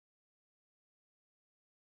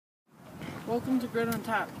Welcome to Grit on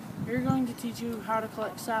Tap. We're going to teach you how to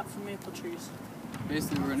collect sap from maple trees.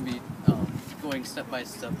 Basically, we're going to be going step by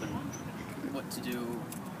step and what to do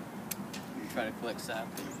when you try to collect sap.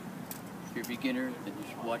 And if you're a beginner, then you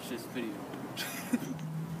should watch this video.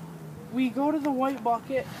 We go to the white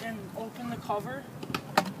bucket and open the cover.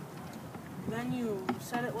 Then you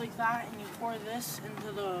set it like that and you pour this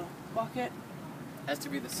into the bucket. Has to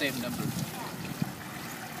be the same number.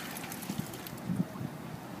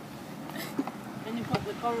 And you put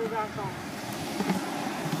the cover back on.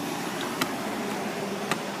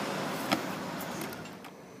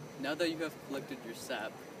 Now that you have collected your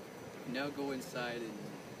sap, now go inside and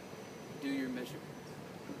do your measurement.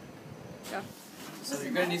 Yeah. So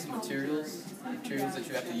you're going to need some materials. The materials that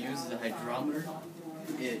you have to use is a hydrometer,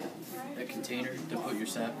 a container to put your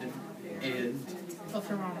sap in, and A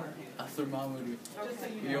thermometer. a thermometer.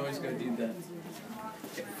 You always got to do that.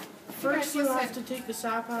 Okay. First you have to take the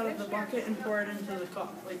sap out of the bucket and pour it into the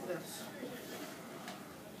cup like this.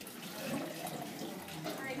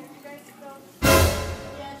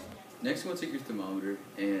 Next, you want to take your thermometer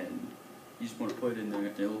and you just want to put it in there,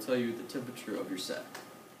 and it will tell you the temperature of your sap.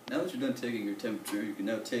 Now that you're done taking your temperature, you can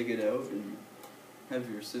now take it out and have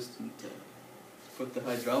your assistant put the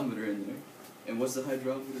hydrometer in there. And what's the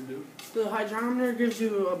hydrometer do? The hydrometer gives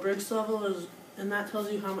you a Brix level, and that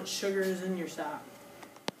tells you how much sugar is in your sap.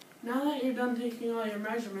 Now that you're done taking all your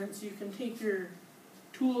measurements, you can take your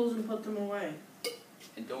tools and put them away.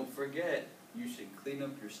 And don't forget, you should clean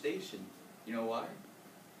up your station. You know why?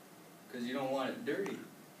 Because you don't want it dirty.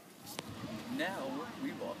 Now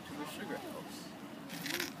we walk to the sugar house.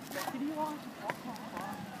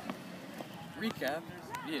 Recap: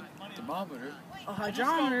 you need a thermometer, A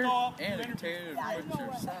hydrometer. and a container to put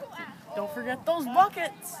your sap in. Don't forget those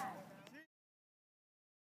buckets.